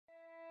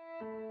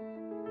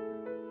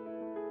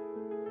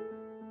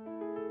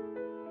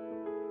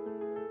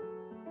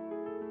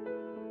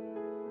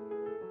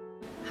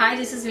Hi,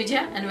 this is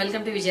Vijaya and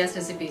welcome to विजयास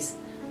recipes.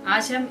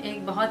 आज हम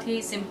एक बहुत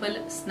ही सिंपल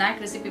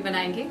स्नैक रेसिपी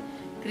बनाएंगे,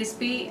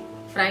 क्रिस्पी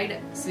फ्राइड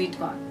स्वीट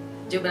कॉर्न,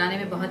 जो बनाने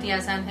में बहुत ही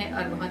आसान है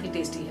और बहुत ही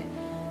टेस्टी है।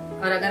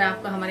 और अगर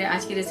आपको हमारे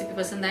आज की रेसिपी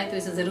पसंद आए तो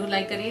इसे जरूर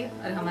लाइक करिए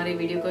और हमारे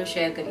वीडियो को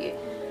शेयर करिए।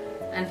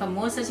 And for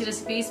more such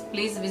recipes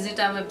please visit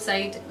our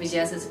website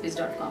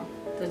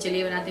vijayasrecipes.com। तो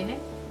चलिए बनाते हैं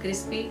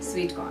crispy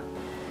sweet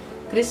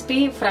corn.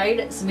 Crispy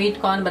fried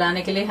sweet corn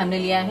बनाने के लिए हमने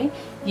लिया है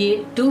ये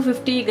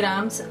 250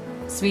 ग्राम्स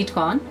स्वीट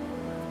कॉर्न,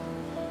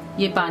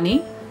 ये पानी,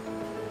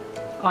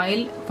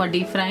 oil for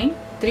deep frying,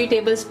 3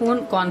 tablespoon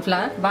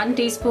cornflour, 1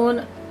 teaspoon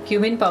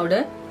cumin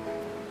powder,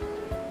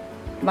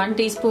 1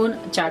 teaspoon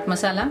chaat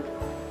masala,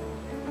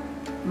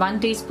 1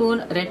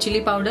 teaspoon red chilli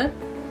powder,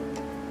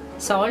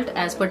 salt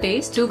as per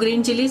taste, 2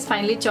 green chilies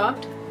finely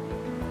chopped,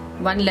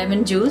 1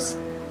 lemon juice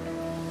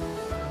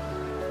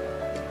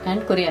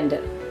and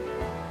coriander।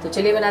 तो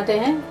चलिए बनाते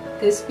हैं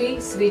क्रिस्पी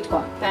स्वीट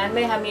कॉर्न। पैन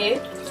में हम ये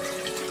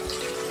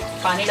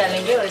पानी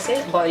डालेंगे और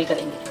इसे बॉईल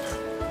करेंगे।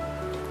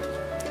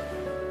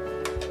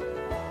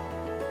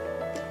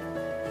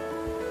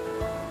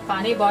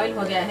 पानी बॉईल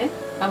हो गया है,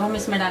 अब हम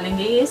इसमें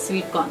डालेंगे ये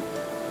स्वीट कॉर्न।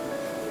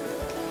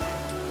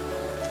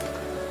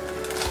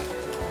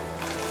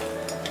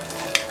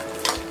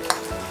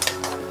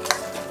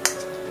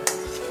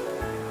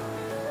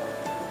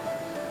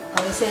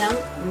 और इसे हम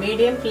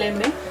मीडियम फ्लेम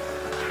में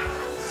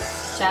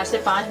 4 से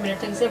 5 मिनट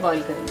तक इसे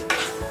बॉईल करेंगे।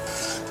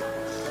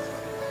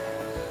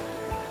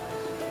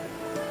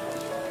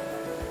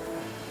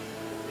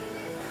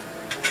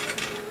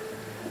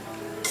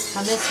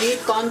 हमने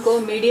स्वीट कॉर्न को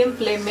मीडियम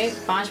फ्लेम में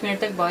 5 मिनट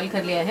तक बॉईल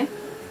कर लिया है।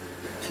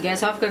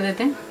 गैस ऑफ कर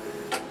देते हैं।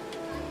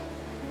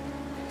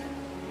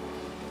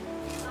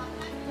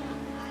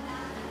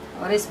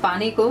 और इस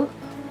पानी को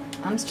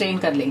हम स्ट्रेन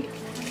कर लेंगे।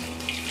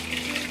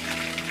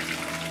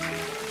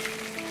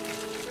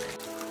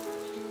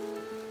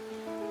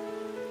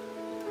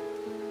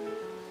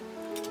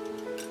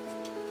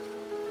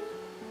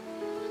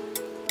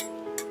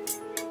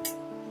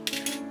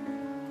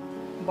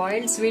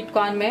 बॉइल्ड स्वीट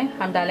कॉर्न में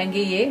हम डालेंगे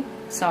ये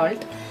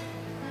सॉल्ट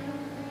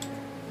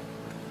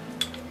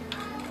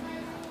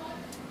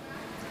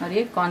और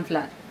ये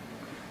कॉर्नफ्लावर।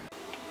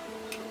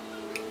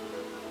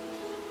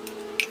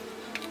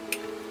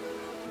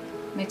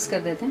 मिक्स कर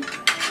देते हैं।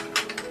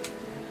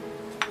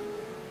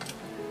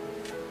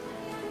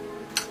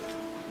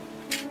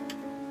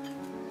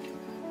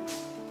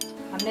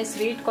 हमने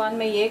स्वीट कॉर्न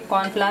में ये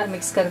कॉर्नफ्लावर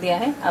मिक्स कर दिया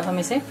है। अब हम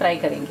इसे फ्राई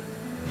करेंगे।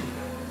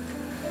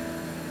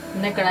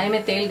 हमने कढ़ाई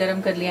में तेल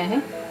गरम कर लिया है।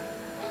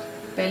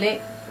 पहले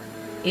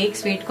एक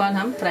स्वीट कॉर्न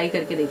हम फ्राई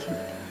करके देखेंगे।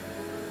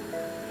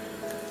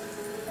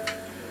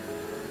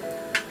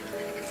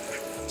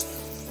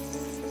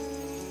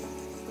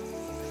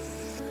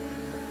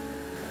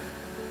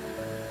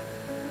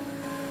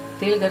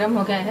 तेल गरम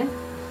हो गया है,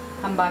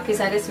 हम बाकी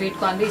सारे स्वीट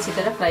कॉर्न भी इसी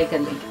तरह फ्राई कर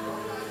लेंगे।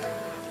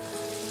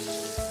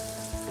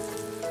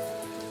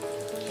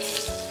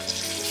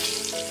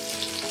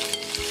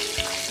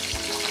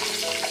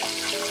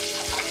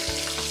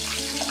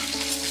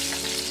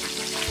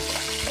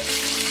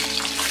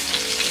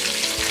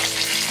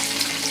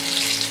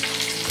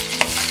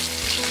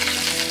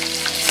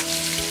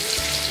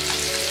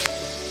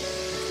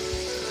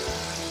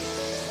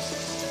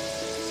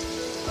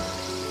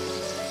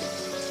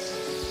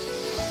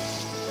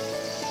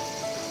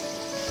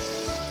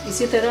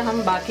 इसी तरह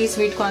हम बाकी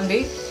स्वीट कॉर्न भी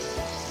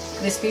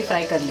क्रिस्पी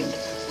फ्राई कर लेंगे।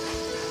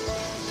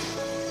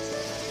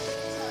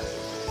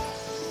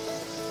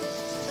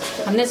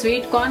 हमने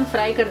स्वीट कॉर्न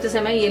फ्राई करते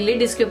समय ये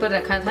लिड इसके ऊपर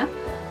रखा था,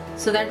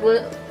 सो दैट वो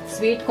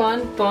स्वीट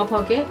कॉर्न पॉप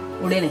होके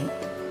उड़े नहीं।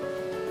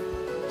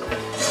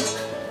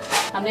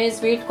 हमने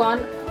स्वीट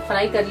कॉर्न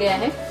फ्राई कर लिया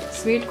है।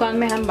 स्वीट कॉर्न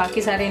में हम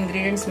बाकी सारे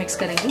इंग्रेडिएंट्स मिक्स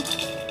करेंगे।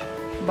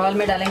 बाउल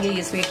में डालेंगे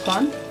ये स्वीट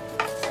कॉर्न,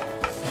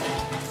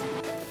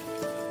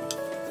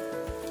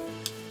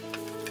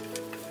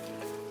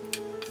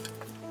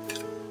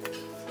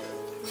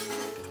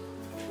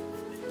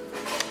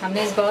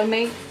 हमने इस बाउल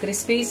में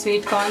क्रिस्पी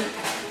स्वीट कॉर्न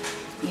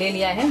ले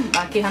लिया है।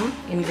 बाकी हम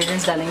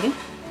इंग्रेडिएंट्स डालेंगे।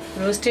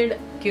 रोस्टेड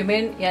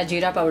क्यूमिन या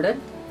जीरा powder,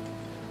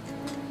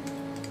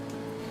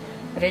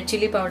 red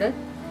chilli powder,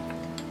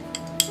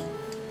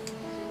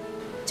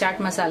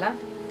 chaat masala,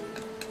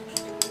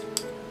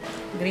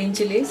 green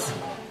chillies,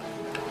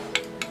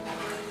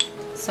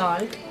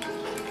 salt.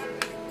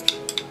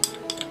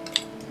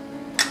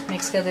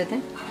 Mix कर देते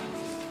हैं।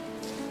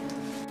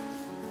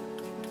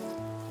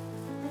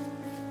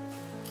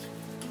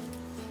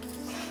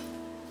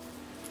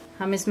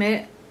 हम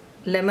इसमें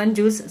लेमन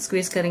जूस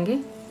स्क्वीज करेंगे।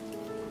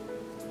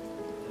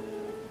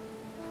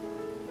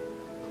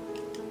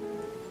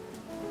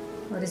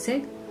 और इसे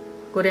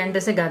कोरिएंडर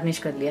से गार्निश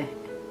कर लिया है।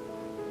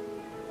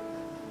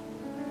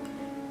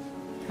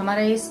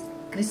 हमारा ये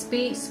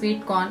क्रिस्पी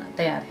स्वीट कॉर्न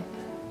तैयार है।